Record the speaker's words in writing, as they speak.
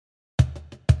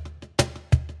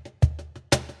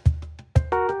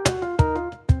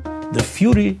The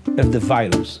fury of the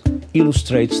violence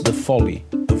illustrates the folly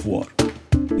of war.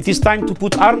 It is time to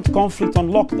put armed conflict on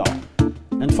lockdown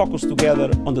and focus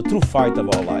together on the true fight of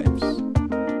our lives.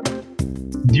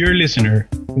 Dear listener,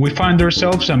 we find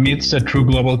ourselves amidst a true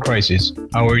global crisis.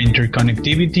 Our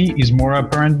interconnectivity is more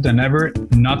apparent than ever.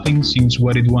 Nothing seems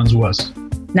what it once was.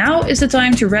 Now is the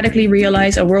time to radically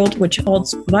realize a world which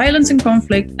halts violence and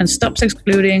conflict and stops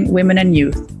excluding women and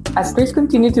youth. As trees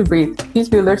continue to breathe, peace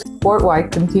builders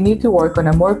worldwide continue to work on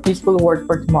a more peaceful world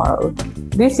for tomorrow.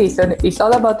 This season is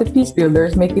all about the peace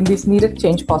builders making this needed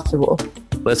change possible.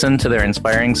 Listen to their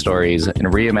inspiring stories and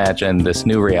reimagine this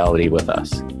new reality with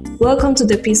us. Welcome to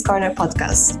the Peace Corner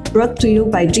podcast, brought to you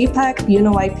by GPAC,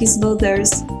 UNOY Peace Builders,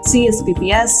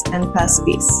 CSPPS, and Fast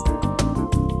Peace.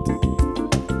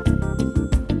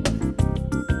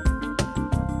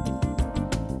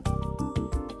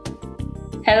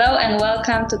 Hello and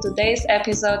welcome to today's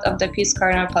episode of the Peace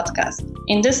Corner podcast.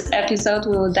 In this episode,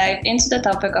 we will dive into the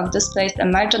topic of displaced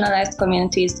and marginalized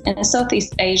communities in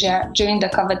Southeast Asia during the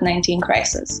COVID-19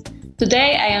 crisis.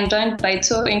 Today, I am joined by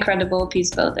two incredible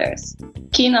peace builders.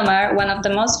 Keen Omar, one of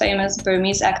the most famous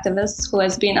Burmese activists who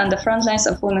has been on the front lines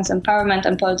of women's empowerment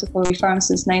and political reform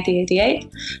since 1988,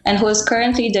 and who is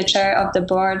currently the chair of the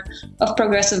board of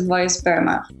Progressive Voice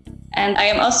Burma. And I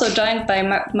am also joined by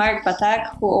Mark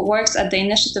Batak, who works at the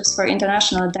Initiatives for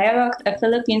International Dialogue, a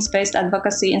Philippines-based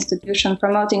advocacy institution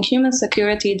promoting human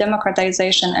security,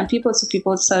 democratization, and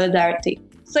people-to-people solidarity.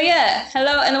 So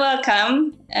hello and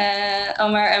welcome,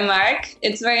 Omar and Mark.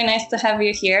 It's very nice to have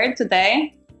you here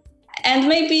today. And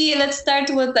maybe let's start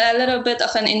with a little bit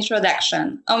of an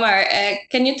introduction. Omar,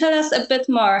 can you tell us a bit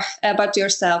more about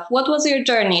yourself? What was your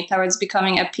journey towards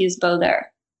becoming a peace builder?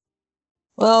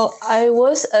 Well, I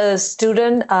was a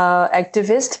student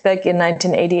activist back in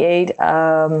 1988.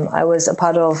 I was a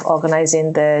part of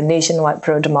organizing the nationwide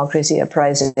pro-democracy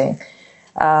uprising.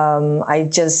 I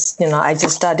just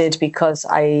started because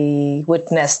I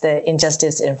witnessed the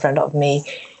injustice in front of me.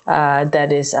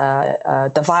 That is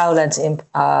the violence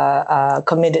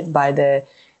committed by the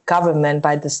government,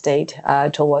 by the state,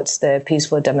 towards the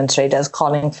peaceful demonstrators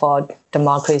calling for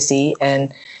democracy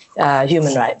and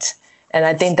human rights. And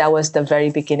I think that was the very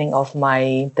beginning of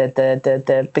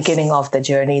the beginning of the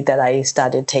journey that I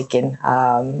started taking.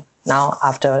 Now,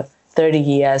 after 30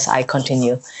 years, I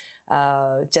continue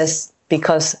just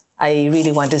because I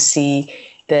really want to see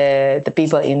the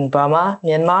people in Burma,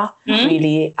 Myanmar,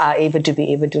 really are able to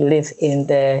live in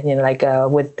the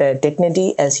with the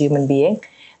dignity as human being,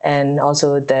 and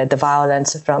also the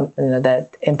violence from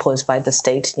that imposed by the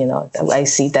state. I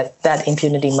see that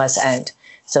impunity must end.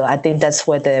 So I think that's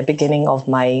where the beginning of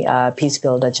my peace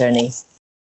builder journey.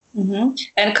 Mm-hmm.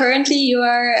 And currently you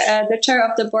are the chair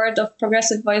of the board of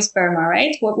Progressive Voice Burma,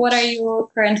 right? What are you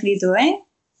currently doing?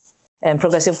 And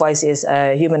Progressive Voice is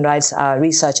a human rights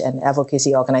research and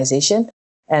advocacy organization.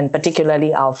 And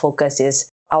particularly our focus is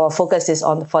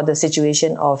on for the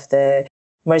situation of the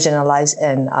marginalized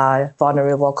and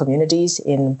vulnerable communities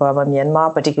in Burma,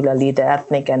 Myanmar, particularly the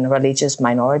ethnic and religious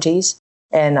minorities.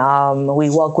 And we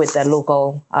work with the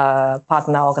local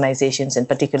partner organizations, and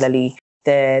particularly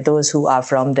those who are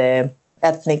from the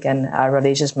ethnic and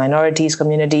religious minorities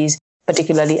communities,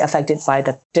 particularly affected by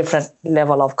the different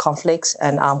level of conflicts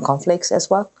and armed conflicts as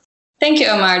well. Thank you,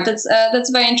 Omar. That's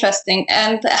very interesting.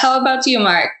 And how about you,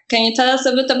 Mark? Can you tell us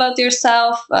a bit about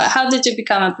yourself? How did you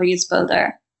become a peace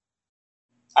builder?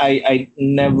 I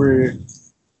never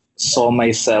saw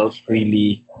myself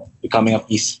really becoming a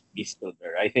peace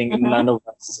builder. I think none of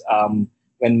us,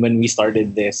 when we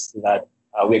started this, that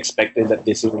we expected that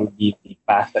this will be the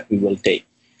path that we will take.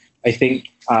 I think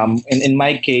in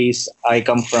my case, I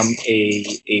come from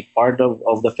a part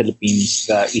of the Philippines,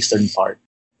 the eastern part,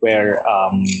 where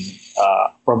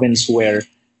province where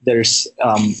there's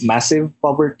massive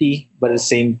poverty, but at the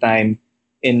same time,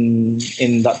 in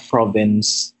that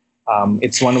province,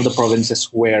 it's one of the provinces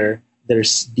where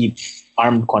there's deep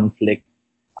armed conflict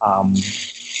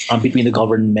between the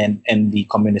government and the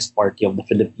Communist Party of the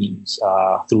Philippines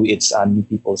through its New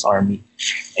People's Army.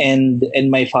 And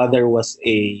my father was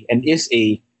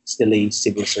still a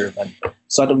civil servant.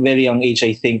 So at a very young age,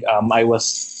 I think I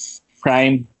was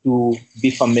primed to be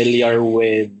familiar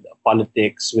with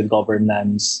politics, with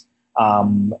governance.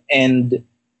 And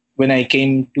when I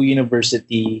came to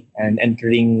university and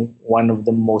entering one of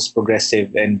the most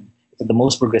progressive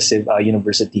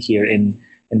university here in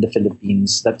the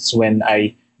Philippines, that's when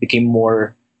I became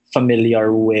more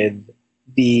familiar with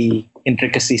the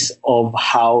intricacies of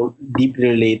how deeply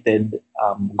related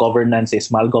governance is,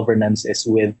 malgovernance is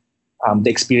with the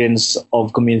experience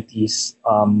of communities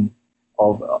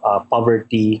of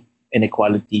poverty,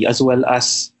 inequality, as well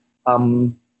as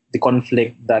the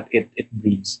conflict that it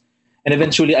breeds. And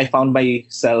eventually I found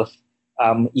myself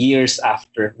years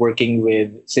after working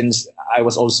with, since I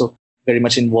was also very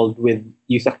much involved with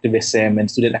youth activism and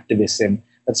student activism,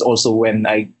 that's also when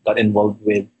I got involved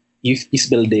with youth peace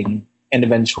building and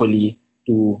eventually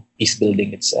to peace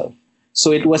building itself.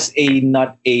 So it was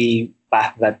not a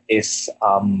path that is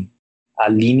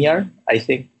linear, I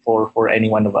think, for any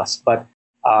one of us. But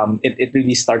it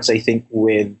really starts, I think,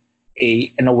 with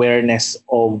an awareness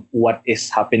of what is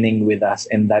happening with us,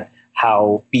 and that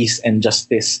how peace and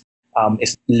justice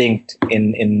is linked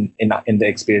in the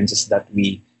experiences that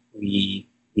we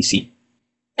see.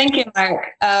 Thank you,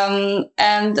 Mark.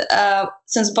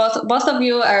 Since both of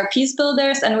you are peace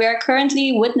builders, and we are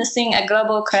currently witnessing a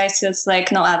global crisis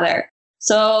like no other.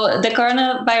 So the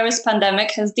coronavirus pandemic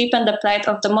has deepened the plight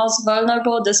of the most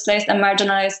vulnerable, displaced, and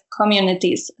marginalized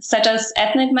communities, such as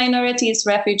ethnic minorities,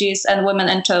 refugees, and women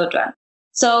and children.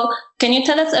 So can you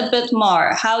tell us a bit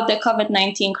more how the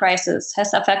COVID-19 crisis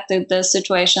has affected the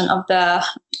situation of the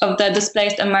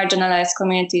displaced and marginalized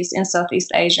communities in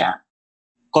Southeast Asia?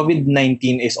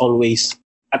 COVID-19 is always,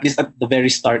 at least at the very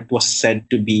start, was said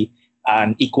to be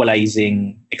an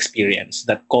equalizing experience,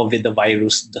 that COVID, the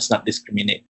virus, does not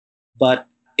discriminate. But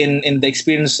in the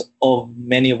experience of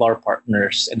many of our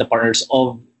partners and the partners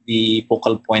of the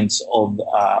focal points of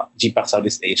GPAC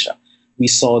Southeast Asia, we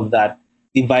saw that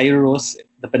the virus,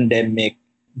 the pandemic,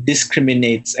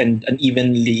 discriminates and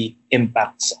unevenly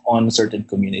impacts on certain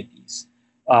communities.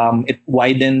 It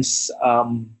widens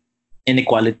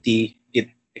inequality, it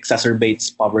exacerbates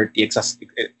poverty,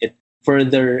 it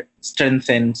further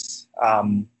strengthens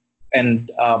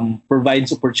and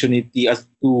provides opportunity as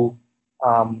to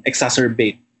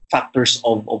exacerbate factors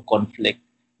of conflict.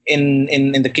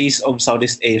 In the case of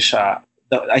Southeast Asia,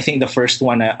 I think the first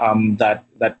one that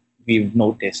we've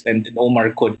noticed, and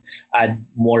Omar could add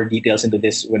more details into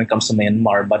this when it comes to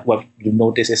Myanmar, but what you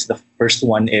notice is the first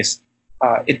one is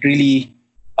it really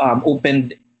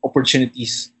opened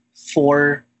opportunities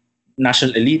for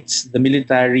national elites, the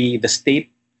military, the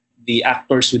state, the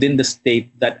actors within the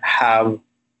state that have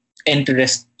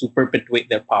interest to perpetuate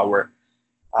their power,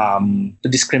 to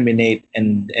discriminate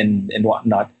and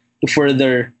whatnot, to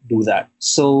further do that.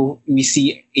 So we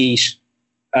see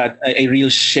a real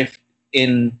shift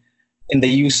in the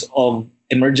use of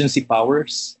emergency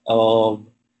powers, of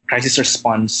crisis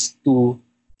response, to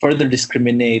further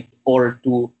discriminate or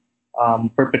to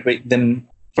perpetuate them,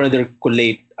 further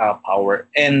collate power.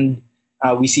 And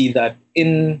we see that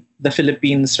in the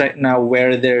Philippines right now,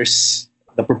 where there's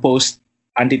the proposed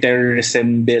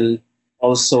anti-terrorism bill,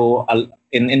 also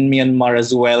in Myanmar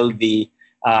as well, the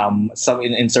some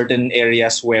in certain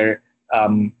areas where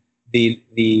the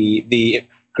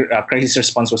crisis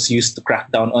response was used to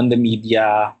crack down on the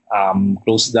media,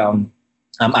 close down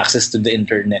access to the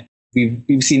internet.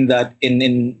 We've seen that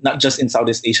in not just in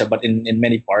Southeast Asia, but in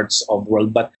many parts of the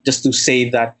world. But just to say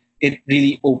that it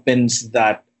really opens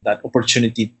that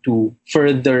opportunity to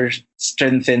further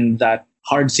strengthen that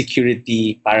hard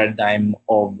security paradigm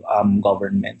of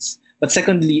governments. But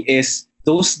secondly is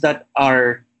those that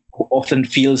are who often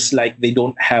feels like they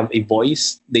don't have a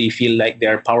voice, they feel like they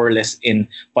are powerless in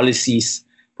policies,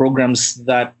 programs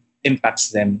that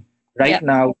impacts them. Right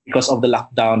now, because of the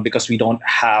lockdown, because we don't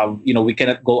have, we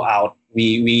cannot go out.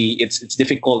 It's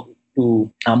difficult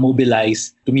to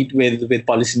mobilize, to meet with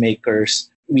policymakers.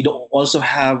 We don't also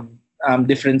have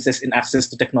differences in access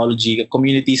to technology.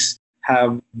 Communities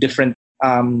have different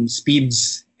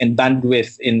speeds and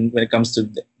bandwidth when it comes to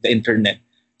the internet.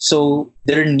 So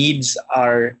their needs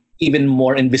are even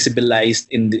more invisibilized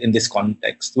in this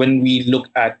context. When we look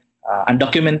at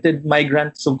undocumented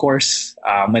migrants, of course,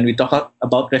 when we talk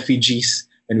about refugees,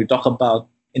 when we talk about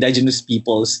indigenous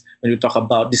peoples, when we talk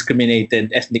about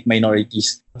discriminated ethnic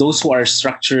minorities, those who are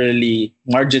structurally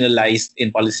marginalized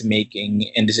in policymaking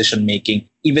and decision making,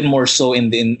 even more so in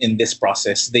this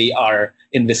process, they are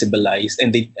invisibilized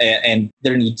and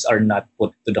their needs are not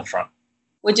put to the front.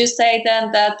 Would you say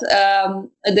then that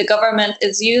the government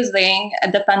is using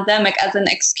the pandemic as an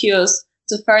excuse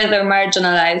to further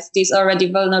marginalize these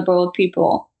already vulnerable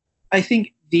people? I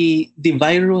think the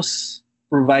virus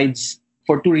provides,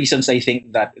 for two reasons, I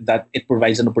think that it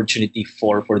provides an opportunity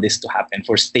for this to happen,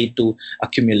 for state to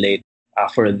accumulate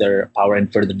further power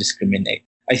and further discriminate.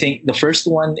 I think the first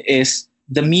one is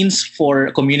the means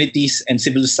for communities and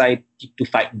civil society to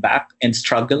fight back and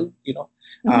struggle,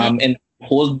 and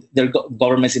hold their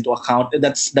governments into account.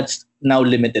 That's now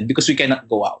limited because we cannot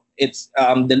go out. It's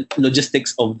the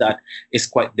logistics of that is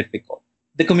quite difficult.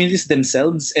 The communities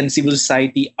themselves and civil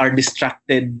society are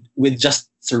distracted with just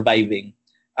surviving.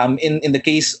 In the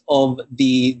case of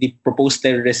the proposed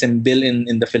terrorism bill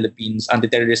in the Philippines,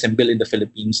 anti-terrorism bill in the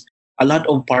Philippines, a lot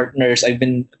of partners, I've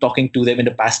been talking to them in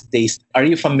the past days. Are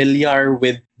you familiar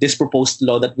with this proposed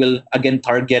law that will again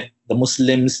target the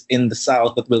Muslims in the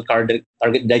South, that will target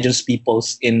indigenous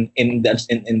peoples in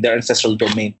their ancestral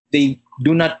domain? They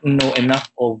do not know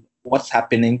enough of what's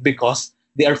happening because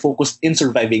they are focused in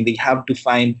surviving. They have to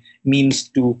find means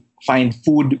to find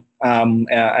food,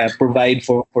 provide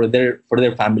for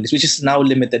their families, which is now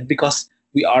limited because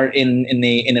we are in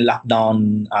a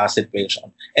lockdown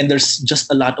situation, and there's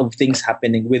just a lot of things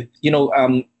happening. With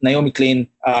Naomi Klein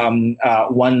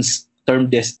once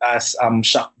termed this as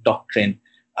shock doctrine.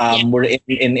 We're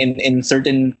in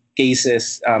certain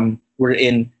cases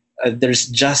there's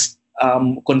just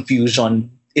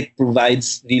confusion. It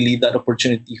provides really that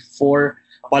opportunity for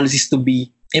policies to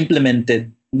be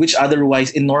implemented, which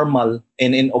otherwise in normal,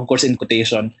 of course in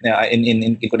quotation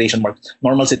marks,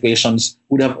 normal situations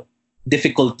would have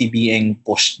difficulty being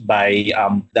pushed by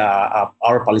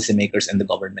our policymakers and the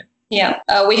government. Yeah,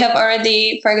 we have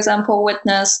already, for example,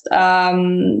 witnessed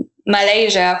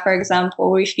Malaysia, for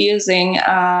example, refusing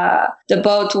the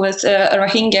boat with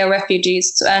Rohingya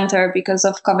refugees to enter because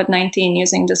of COVID-19,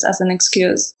 using this as an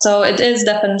excuse. So it is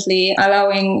definitely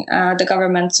allowing the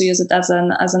government to use it as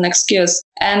an excuse.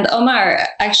 And Omar,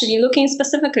 actually looking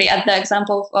specifically at the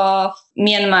example of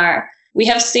Myanmar, we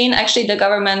have seen actually the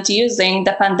government using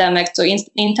the pandemic to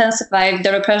intensify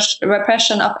the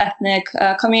repression of ethnic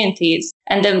communities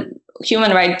and the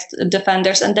human rights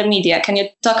defenders and the media. Can you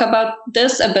talk about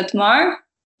this a bit more?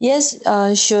 Yes,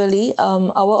 surely.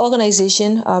 Our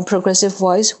organization, Progressive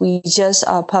Voice, we just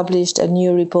published a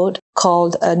new report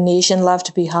called A Nation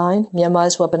Left Behind,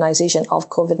 Myanmar's Weaponization of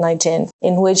COVID-19,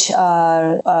 in which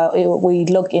we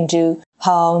look into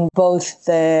how both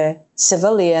the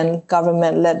civilian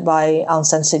government led by Aung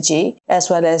San Suu Kyi as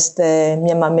well as the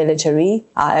Myanmar military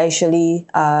are actually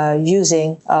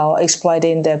using or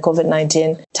exploiting the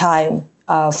COVID-19 time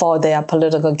for their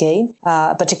political gain,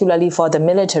 particularly for the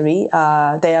military.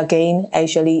 Their gain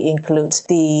actually includes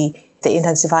the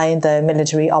intensifying the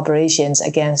military operations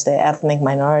against the ethnic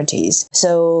minorities.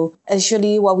 So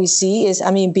actually what we see is,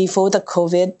 before the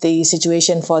COVID, the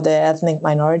situation for the ethnic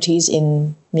minorities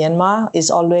in Myanmar is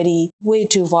already way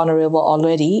too vulnerable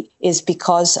already. Is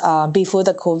because before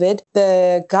the COVID,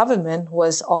 the government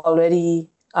was already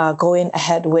going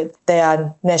ahead with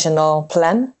their national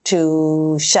plan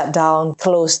to shut down,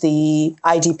 close the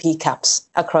IDP camps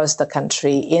across the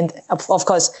country. Of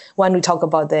course, when we talk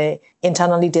about the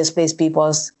internally displaced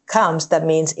people's camps, that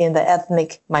means in the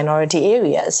ethnic minority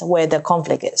areas where the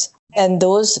conflict is. And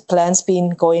those plans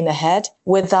been going ahead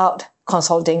without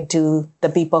consulting to the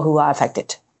people who are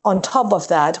affected. On top of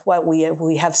that, what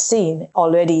we have seen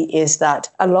already is that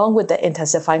along with the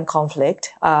intensifying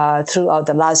conflict throughout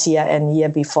the last year and year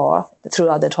before,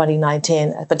 throughout the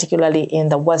 2019, particularly in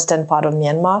the western part of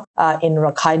Myanmar, in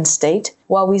Rakhine State,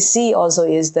 what we see also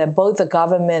is that both the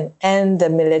government and the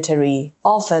military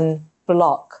often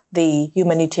block the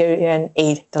humanitarian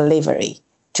aid delivery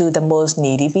to the most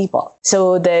needy people.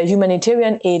 So the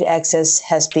humanitarian aid access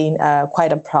has been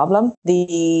quite a problem.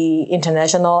 The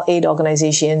international aid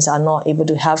organizations are not able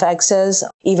to have access.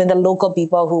 Even the local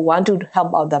people who want to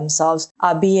help out themselves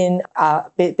are being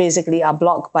basically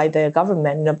blocked by the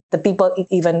government. The people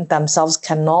even themselves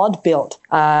cannot build,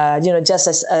 just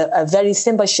as a very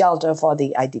simple shelter for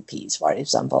the IDPs, for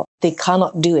example. They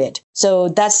cannot do it. So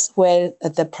that's where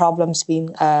the problem's been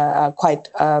quite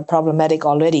problematic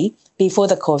already before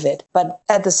the COVID. But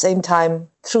at the same time,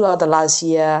 throughout the last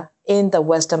year, in the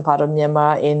western part of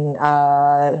Myanmar, in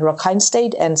Rakhine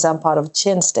State and some part of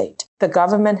Chin State, the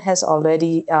government has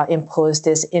already imposed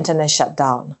this internet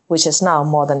shutdown, which is now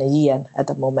more than a year at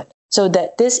the moment. So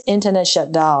that this internet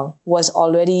shutdown was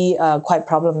already quite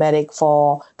problematic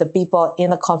for the people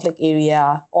in the conflict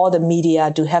area or the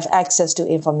media to have access to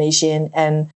information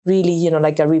and really,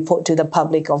 like a report to the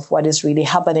public of what is really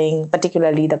happening,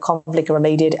 particularly the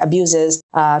conflict-related abuses,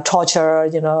 torture,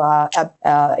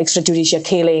 extrajudicial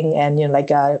killing, and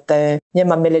the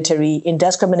Myanmar military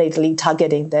indiscriminately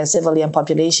targeting the civilian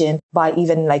population by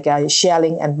even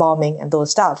shelling and bombing and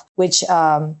those stuff, which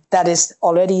that is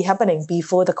already happening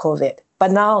before the COVID.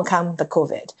 But now come the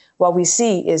COVID. what we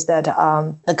see is that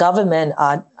the government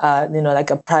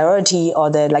like a priority or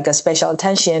a special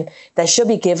attention that should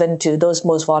be given to those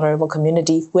most vulnerable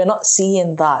community. We're not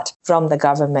seeing that from the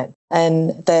government.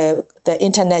 And the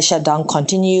internet shutdown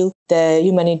continue, the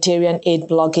humanitarian aid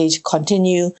blockage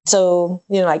continue. So,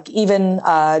 even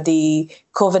the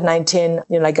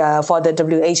COVID-19, for the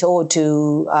WHO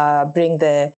to bring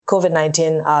the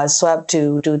COVID-19 swab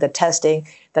to do the testing,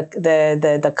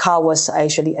 the car was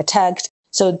actually attacked.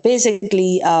 So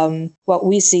basically, what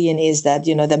we're seeing is that,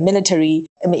 the military,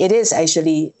 it is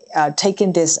actually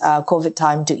taking this COVID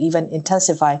time to even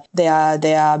intensify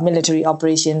their military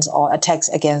operations or attacks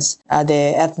against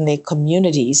the ethnic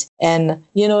communities. And,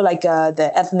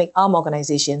 the ethnic armed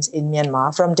organizations in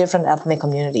Myanmar from different ethnic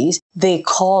communities, they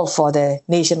call for the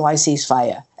nationwide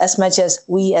ceasefire, as much as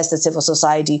we as the civil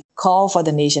society call for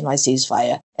the nationwide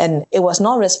ceasefire. And it was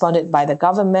not responded by the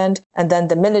government. And then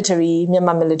the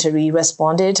Myanmar military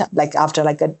responded after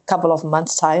a couple of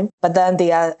months' time. But then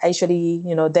they are actually,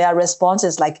 their response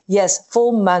is yes,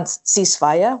 4 months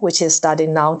ceasefire, which is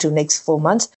starting now to next 4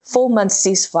 months, 4 months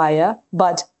ceasefire,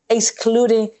 but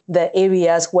excluding the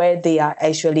areas where they are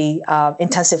actually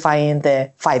intensifying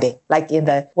the fighting, like in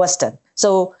the Western.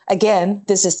 So again,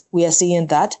 we are seeing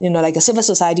that, a civil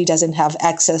society doesn't have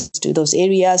access to those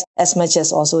areas as much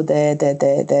as also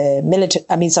the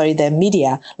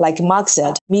media. Like Mark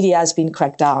said, media has been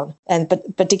cracked down, and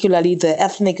particularly the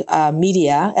ethnic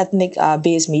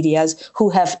based medias who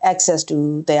have access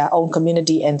to their own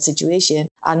community and situation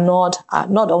are not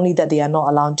only that they are not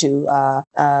allowed to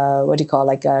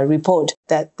report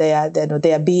that they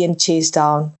are being chased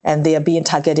down and they are being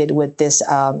targeted with this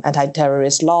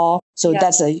anti-terrorist law. So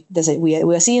we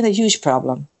are seeing a huge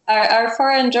problem. Are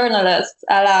foreign journalists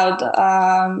allowed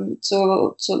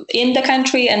to in the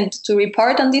country and to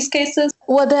report on these cases?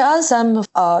 Well, there are some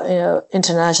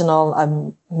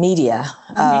international media,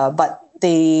 but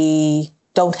they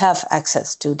don't have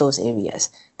access to those areas.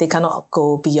 They cannot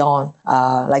go beyond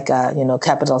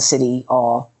capital city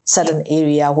or certain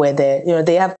area where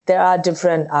there are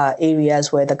different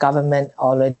areas where the government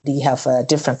already have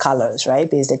different colors, right?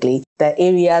 Basically, the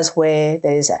areas where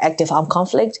there is active armed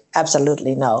conflict,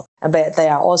 absolutely no. But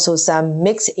there are also some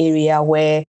mixed area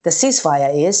where the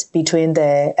ceasefire is between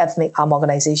the ethnic armed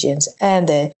organizations and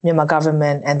the Myanmar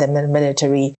government and the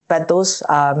military. But those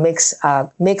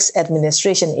mixed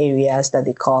administration areas that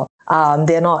they call,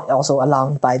 they're not also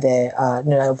allowed by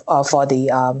for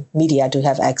the media to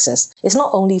have access. It's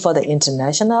not only for the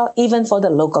international, even for the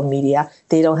local media,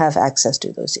 they don't have access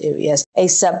to those areas,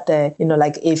 except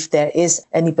if there is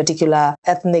any particular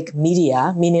ethnic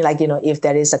media, meaning if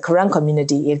there is a Korean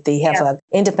community, if they have an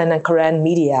independent Korean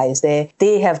media is there,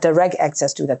 they have direct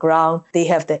access to the ground, they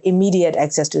have the immediate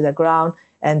access to the ground,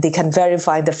 and they can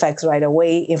verify the facts right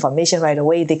away, information right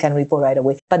away, they can report right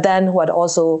away. But then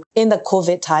also in the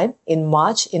COVID time, in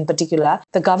March in particular,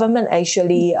 the government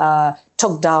actually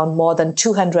took down more than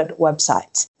 200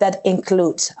 websites. That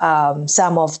includes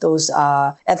some of those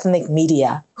ethnic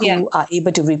media who are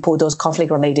able to report those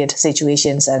conflict-related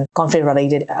situations and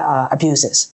conflict-related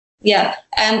abuses. Yeah,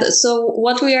 and so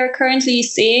what we are currently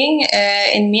seeing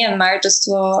in Myanmar, just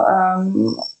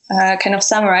to kind of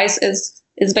summarize,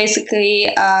 is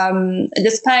basically,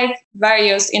 despite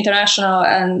various international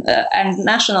and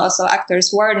national also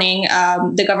actors warning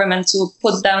the government to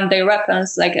put down their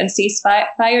weapons and cease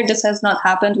fire, this has not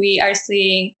happened. We are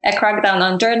seeing a crackdown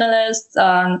on journalists,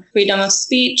 on freedom of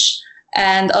speech,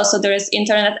 and also there is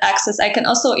internet access. I can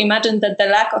also imagine that the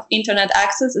lack of internet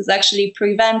access is actually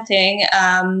preventing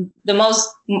the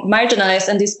most marginalized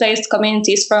and displaced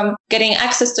communities from getting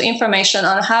access to information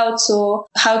on how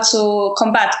to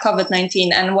combat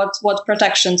COVID-19 and what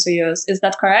protection to use. Is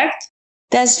that correct?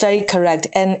 That's very correct.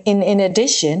 And in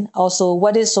addition, also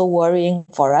what is so worrying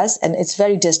for us, and it's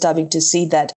very disturbing to see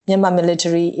that Myanmar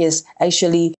military is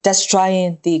actually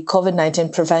destroying the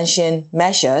COVID-19 prevention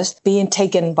measures being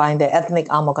taken by the ethnic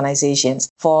armed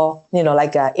organizations for,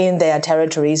 in their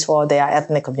territories for their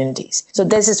ethnic communities. So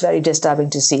this is very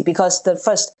disturbing to see because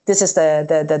this is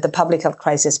the public health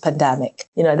crisis pandemic,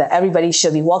 that everybody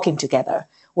should be working together,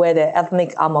 where the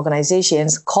ethnic armed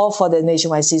organizations call for the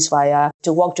nationwide ceasefire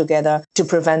to work together to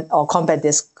prevent or combat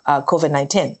this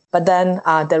COVID-19. But then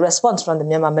the response from the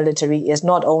Myanmar military is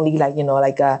not only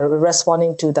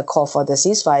responding to the call for the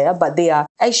ceasefire, but they are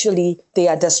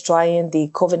destroying the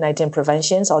COVID-19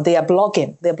 preventions, or they are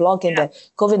blocking the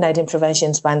COVID-19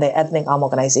 preventions by the ethnic armed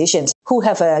organizations who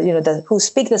have who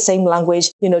speak the same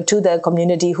language, to the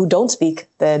community who don't speak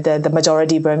the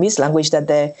majority Burmese language that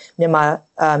the Myanmar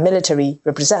military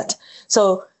represent.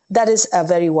 So That is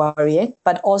very worrying,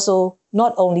 but also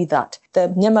not only that,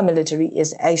 the Myanmar military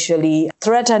is actually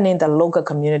threatening the local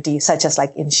community, such as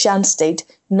like in Shan State,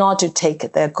 not to take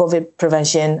the COVID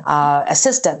prevention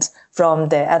assistance from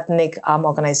the ethnic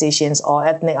organizations or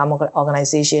ethnic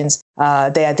organizations.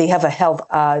 They have a health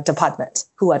department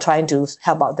who are trying to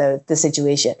help out the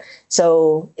situation.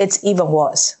 So it's even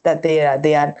worse that they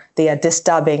are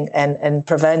disturbing and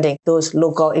preventing those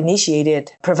local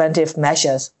initiated preventive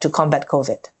measures to combat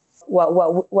COVID.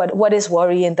 What is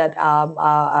worrying that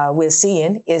we're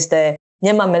seeing is the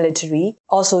Myanmar military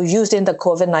also using the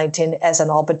COVID-19 as an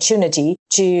opportunity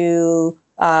to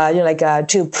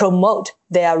to promote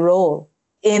their role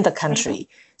in the country.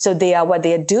 So what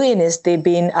they are doing is they've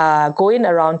been going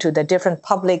around to the different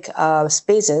public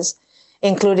spaces,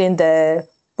 including the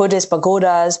Buddhist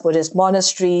pagodas, Buddhist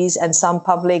monasteries, and some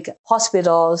public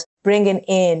hospitals, bringing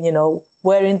in,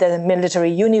 wearing the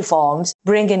military uniforms,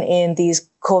 bringing in these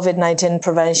COVID-19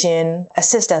 prevention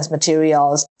assistance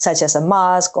materials, such as a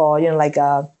mask or,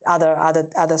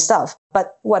 other stuff.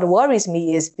 But what worries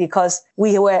me is because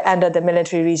we were under the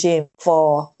military regime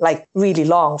for really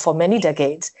long, for many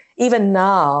decades. Even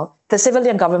now, the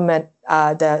civilian government,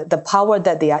 the power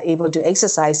that they are able to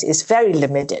exercise is very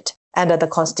limited under the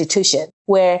constitution,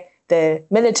 where the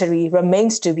military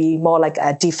remains to be more like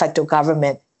a de facto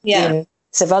government in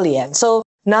civilian. So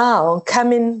now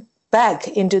coming back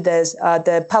into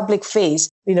the public face,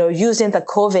 using the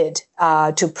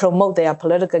COVID to promote their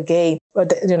political gain, with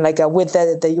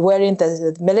the wearing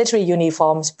the military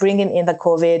uniforms, bringing in the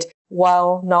COVID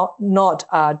while not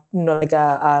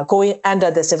going under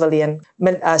the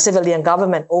civilian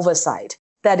government oversight.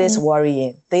 That is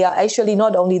worrying. They are actually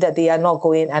not only that they are not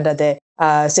going under the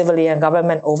civilian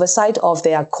government oversight of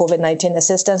their COVID-19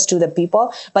 assistance to the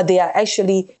people, but they are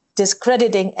actually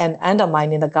discrediting and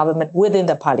undermining the government within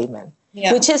the parliament,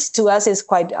 which is to us is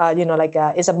quite,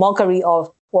 is a mockery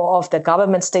of the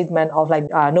government statement of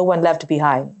no one left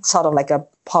behind, sort of like a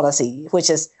policy, which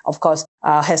is, of course,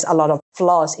 has a lot of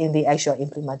flaws in the actual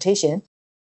implementation.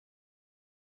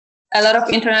 A lot of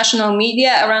international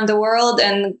media around the world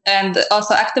and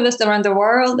also activists around the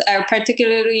world are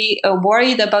particularly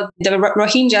worried about the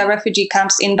Rohingya refugee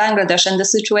camps in Bangladesh and the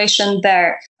situation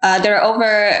there. There are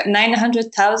over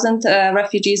 900,000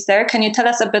 refugees there. Can you tell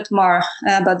us a bit more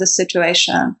about the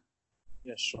situation?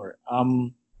 Yeah, sure.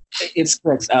 It's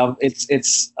correct.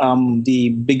 It's the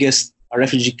biggest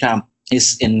refugee camp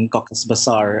is in Cox's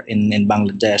Bazar in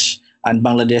Bangladesh. And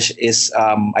Bangladesh is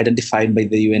identified by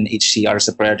the UNHCR as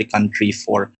a priority country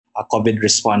for COVID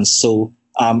response. So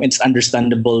it's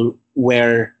understandable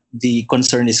where the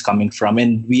concern is coming from.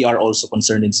 And we are also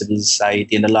concerned in civil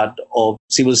society and a lot of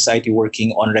civil society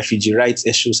working on refugee rights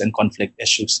issues and conflict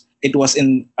issues. It was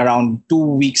in around 2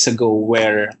 weeks ago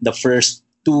where the first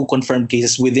 2 confirmed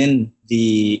cases within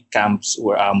the camps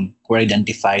were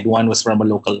identified. One was from a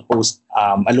local host,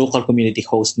 a local community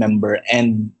host member,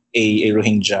 and a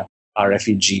Rohingya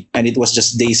refugee. And it was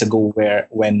just days ago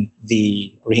when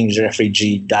the Rohingya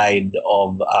refugee died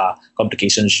of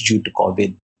complications due to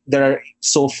COVID. There are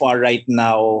so far right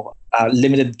now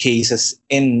limited cases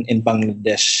in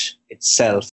Bangladesh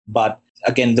itself. But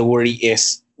again, the worry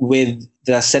is with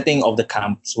the setting of the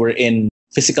camps wherein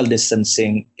physical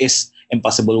distancing is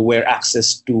impossible, where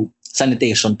access to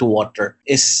sanitation, to water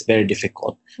is very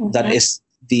difficult. Mm-hmm. That is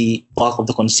the bulk of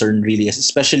the concern really is,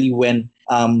 especially when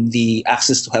the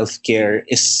access to healthcare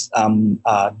is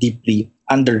deeply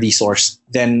under-resourced,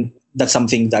 then that's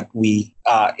something that we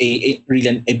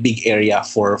really a big area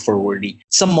for worry.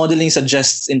 Some modeling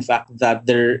suggests, in fact, that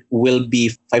there will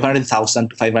be 500,000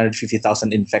 to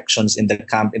 550,000 infections in the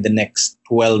camp in the next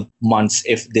 12 months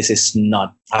if this is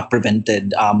not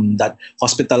prevented. That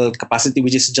hospital capacity,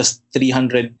 which is just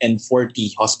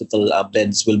 340 hospital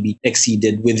beds, will be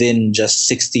exceeded within just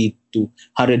 60 to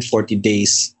 140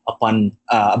 days upon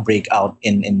a breakout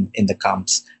in the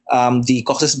camps. The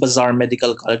Cox's Bazar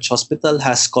Medical College Hospital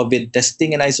has COVID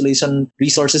testing and isolation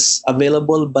resources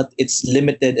available, but it's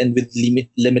limited and with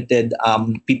limited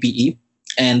PPE.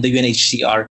 And the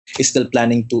UNHCR is still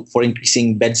planning for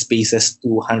increasing bed spaces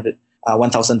to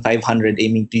 1,500,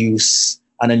 aiming to use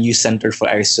an unused center for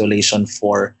isolation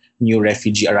for new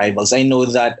refugee arrivals. I know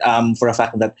that for a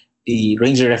fact that the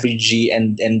Rohingya refugee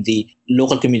and the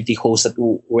local community hosts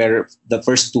where the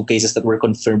first 2 cases that were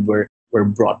confirmed were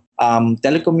brought.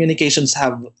 Telecommunications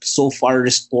have so far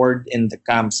restored in the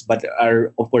camps, but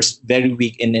are, of course, very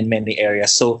weak in many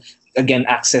areas. So, again,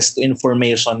 access to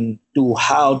information to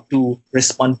how to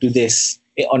respond to this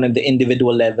on the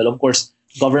individual level. Of course,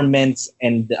 governments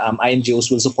and INGOs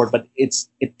will support, but it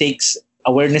takes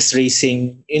awareness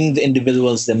raising in the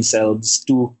individuals themselves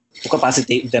to to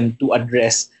capacitate them to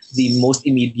address the most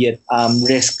immediate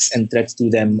risks and threats to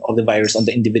them of the virus on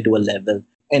the individual level.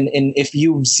 And if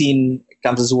you've seen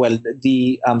camps as well,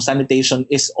 the sanitation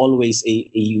is always a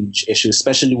huge issue,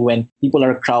 especially when people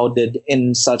are crowded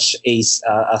in such a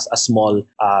small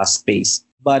space.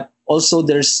 But also,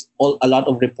 there's a lot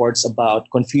of reports about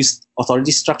confused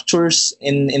authority structures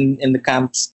in the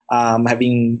camps,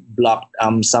 having blocked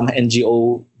some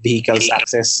NGO vehicles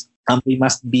access. They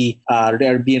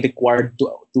are being required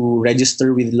to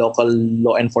register with local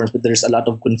law enforcement. There's a lot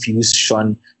of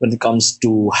confusion when it comes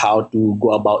to how to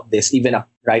go about this, even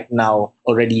right now,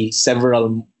 already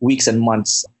several weeks and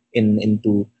months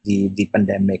into the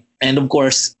pandemic. And of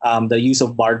course, the use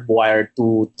of barbed wire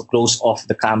to close off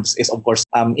the camps is, of course,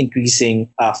 increasing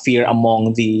fear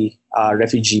among the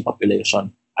refugee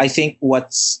population. I think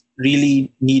what's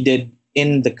really needed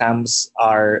in the camps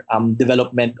are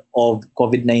development of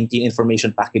COVID-19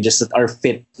 information packages that are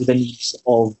fit to the needs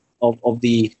of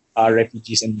the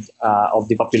refugees and of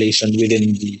the population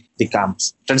within the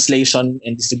camps. Translation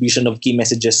and distribution of key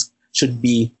messages should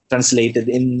be translated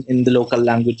in the local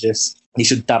languages. They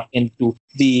should tap into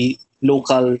the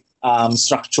local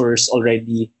structures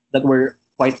already that were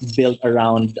quite built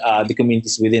around the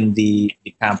communities within the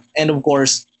camp. And of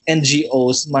course,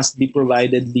 NGOs must be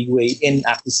provided leeway in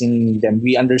accessing them.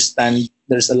 We understand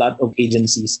there's a lot of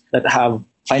agencies that have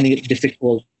finding it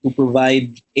difficult to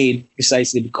provide aid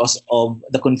precisely because of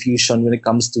the confusion when it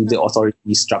comes to the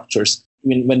authority structures.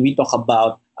 When we talk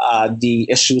about the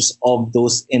issues of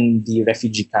those in the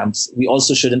refugee camps, we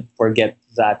also shouldn't forget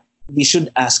that we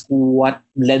should ask what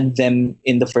led them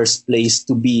in the first place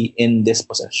to be in this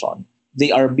position. They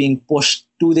are being pushed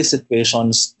to these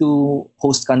situations, to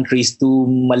host countries, to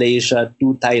Malaysia,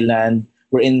 to Thailand,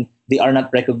 wherein they are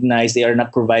not recognized, they are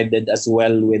not provided as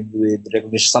well with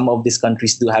recognition. Some of these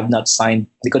countries do have not signed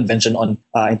the Convention on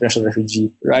International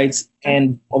Refugee Rights.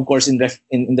 And of course, in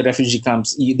the refugee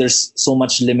camps, there's so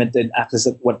much limited access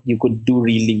to what you could do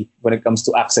really when it comes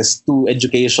to access to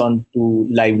education, to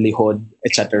livelihood,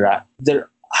 etc. There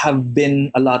have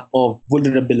been a lot of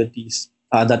vulnerabilities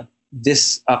that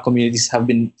these communities have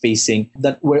been facing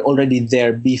that were already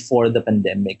there before the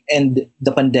pandemic, and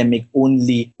the pandemic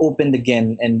only opened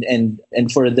again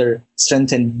and further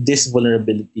strengthened these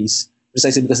vulnerabilities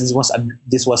precisely because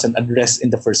this wasn't addressed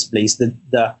in the first place.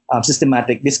 The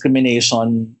systematic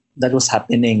discrimination that was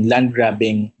happening, land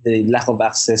grabbing, the lack of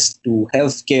access to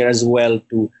healthcare as well,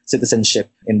 to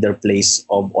citizenship in their place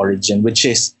of origin, which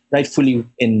is rightfully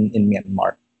in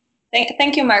Myanmar.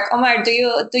 Thank you, Mark. Omar, do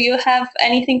you have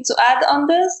anything to add on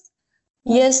this?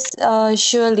 Yes,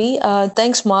 surely.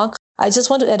 Thanks, Mark. I just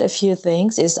want to add a few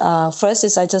things.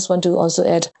 First, I just want to also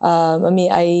add,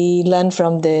 I learned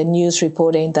from the news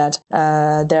reporting that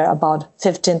there are about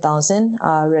 15,000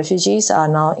 refugees are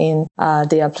now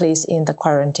they are placed in the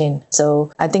quarantine.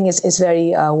 So I think it's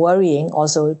very worrying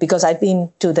also because I've been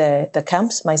to the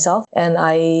camps myself and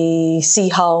I see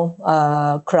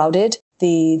how crowded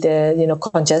the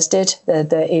congested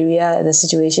the area, the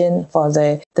situation for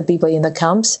the people in the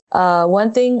camps.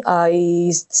 One thing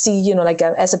I see,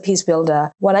 as a peace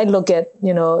builder, when I look at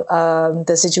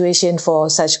the situation for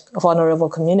such vulnerable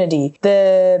community,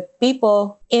 the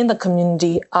people in the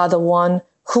community are the one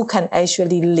who can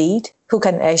actually lead, who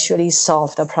can actually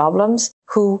solve the problems,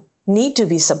 who need to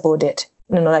be supported.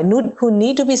 Who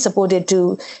need to be supported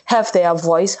to have their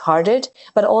voice heard,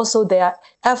 but also their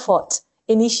efforts,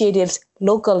 initiatives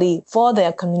locally for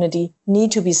their community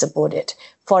need to be supported.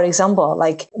 For example,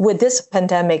 like with this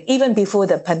pandemic, even before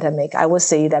the pandemic, I would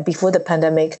say that before the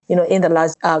pandemic, in the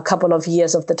last couple of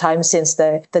years of the time since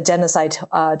the genocide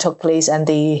took place and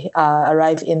they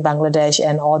arrived in Bangladesh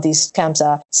and all these camps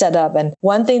are set up. And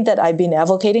one thing that I've been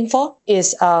advocating for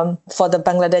is for the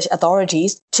Bangladesh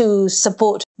authorities to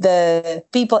support the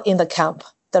people in the camp,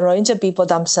 the Rohingya people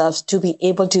themselves, to be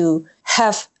able to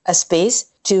have a space,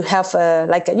 to have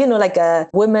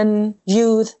women,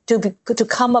 youth, to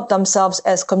come up themselves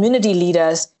as community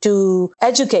leaders, to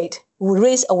educate,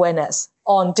 raise awareness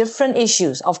on different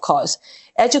issues, of course.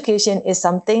 Education is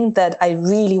something that I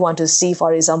really want to see.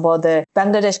 For example, the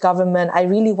Bangladesh government, I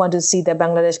really want to see the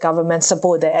Bangladesh government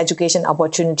support the education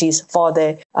opportunities for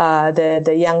the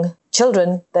young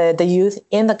children, the youth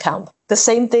in the camp. The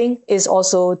same thing is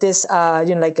also this,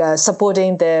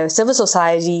 supporting the civil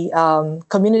society,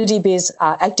 community-based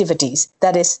activities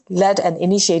that is led and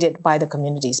initiated by the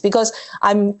communities. Because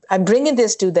I'm bringing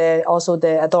this to the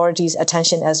authorities'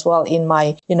 attention as well in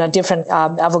my different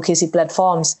advocacy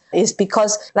platforms. Is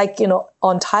because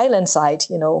on Thailand side,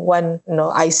 when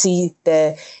I see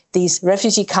these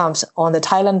refugee camps on the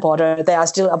Thailand border, there are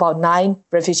still about 9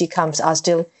 refugee camps are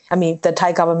still the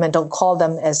Thai government don't call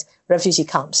them as refugee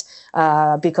camps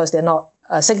because they're not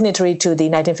signatory to the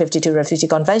 1952 Refugee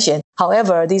Convention.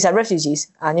 However, these are refugees,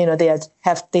 and they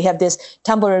have these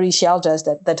temporary shelters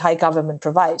that the Thai government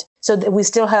provide. So we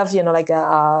still have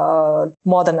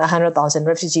more than 100,000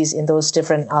 refugees in those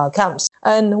different camps.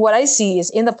 And what I see is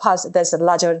in the past there's a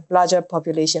larger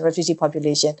population, refugee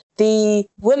population. The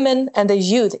women and the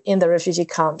youth in the refugee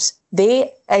camps,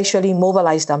 they actually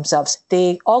mobilize themselves.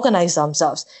 They organize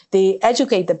themselves. They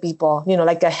educate the people,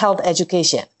 like a health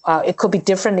education. It could be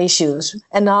different issues.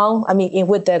 And now,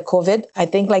 with the COVID, I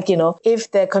think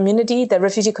if the community, the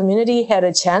refugee community had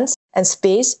a chance and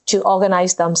space to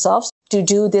organize themselves to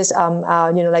do this,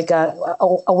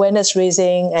 awareness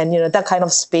raising and, that kind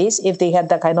of space, if they had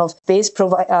that kind of space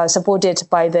supported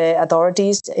by the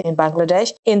authorities in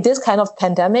Bangladesh, in this kind of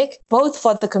pandemic, both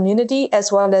for the community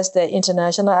as well as the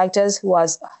international actors who are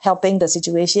helping the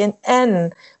situation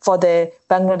and for the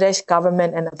Bangladesh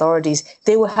government and authorities,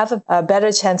 they will have a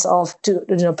better chance of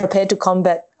prepare to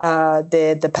combat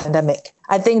the pandemic.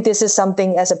 I think this is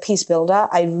something as a peace builder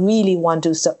I really want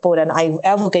to support, and I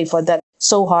advocate for that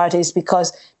so hard, is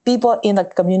because people in the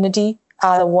community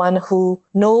are the one who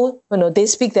know, they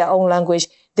speak their own language,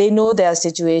 they know their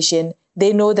situation,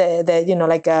 they know how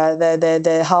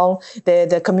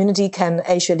the community can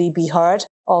actually be heard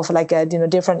of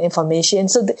different information.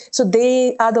 So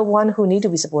they are the one who need to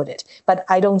be supported. But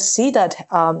I don't see that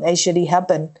actually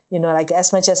happen,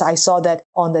 as much as I saw that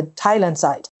on the Thailand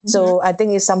side. Mm-hmm. So I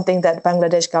think it's something that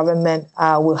Bangladesh government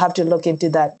will have to look into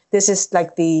that. This is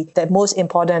the most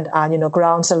important,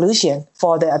 ground solution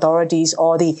for the authorities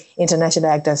or the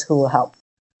international actors who will help.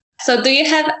 So do you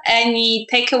have any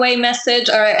takeaway message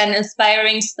or an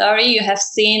inspiring story you have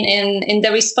seen in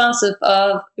the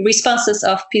responses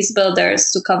of peace builders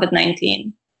to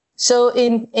COVID-19? So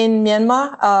in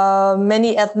Myanmar,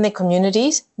 many ethnic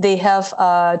communities, they have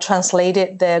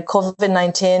translated the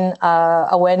COVID-19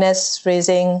 awareness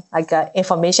raising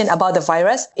information about the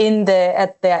virus in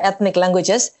their ethnic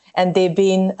languages. And they've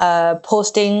been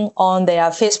posting on their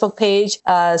Facebook page,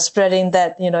 spreading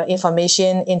that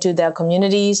information into their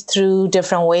communities through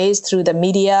different ways, through the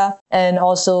media, and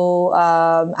also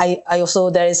I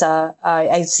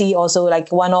see also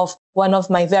one of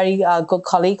my very good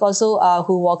colleague also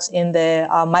who works in the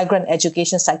migrant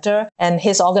education sector, and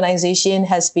his organization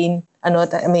has been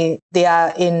they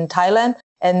are in Thailand,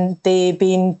 and they've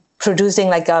been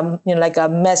producing a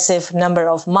massive number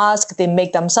of masks. They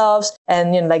make themselves,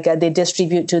 and they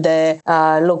distribute to the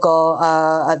local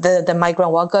the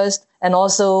migrant workers. And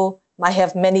also I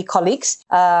have many colleagues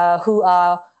who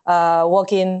are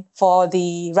working for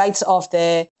the rights of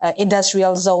the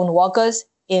industrial zone workers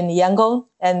in Yangon,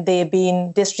 and they've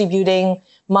been distributing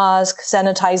masks,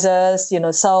 sanitizers,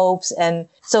 soaps. And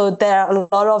so there are a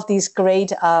lot of these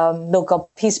great local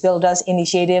peace builders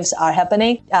initiatives are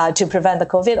happening to prevent the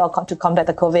COVID or to combat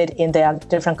the COVID in their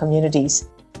different communities.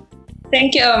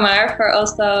 Thank you, Omar, for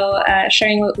also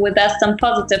sharing with us some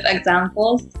positive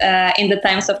examples in the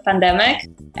times of pandemic.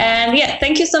 And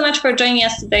thank you so much for joining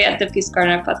us today at the Peace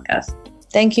Corner podcast.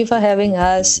 Thank you for having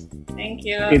us. Thank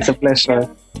you. It's a pleasure.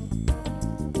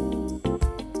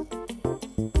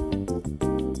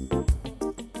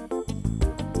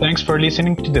 Thanks for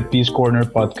listening to the Peace Corner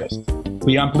podcast.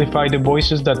 We amplify the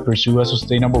voices that pursue a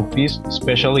sustainable peace,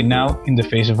 especially now in the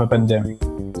face of a pandemic.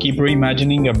 Keep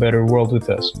reimagining a better world with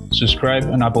us. Subscribe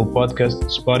on Apple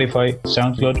Podcasts, Spotify,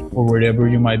 SoundCloud, or wherever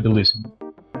you might be listening.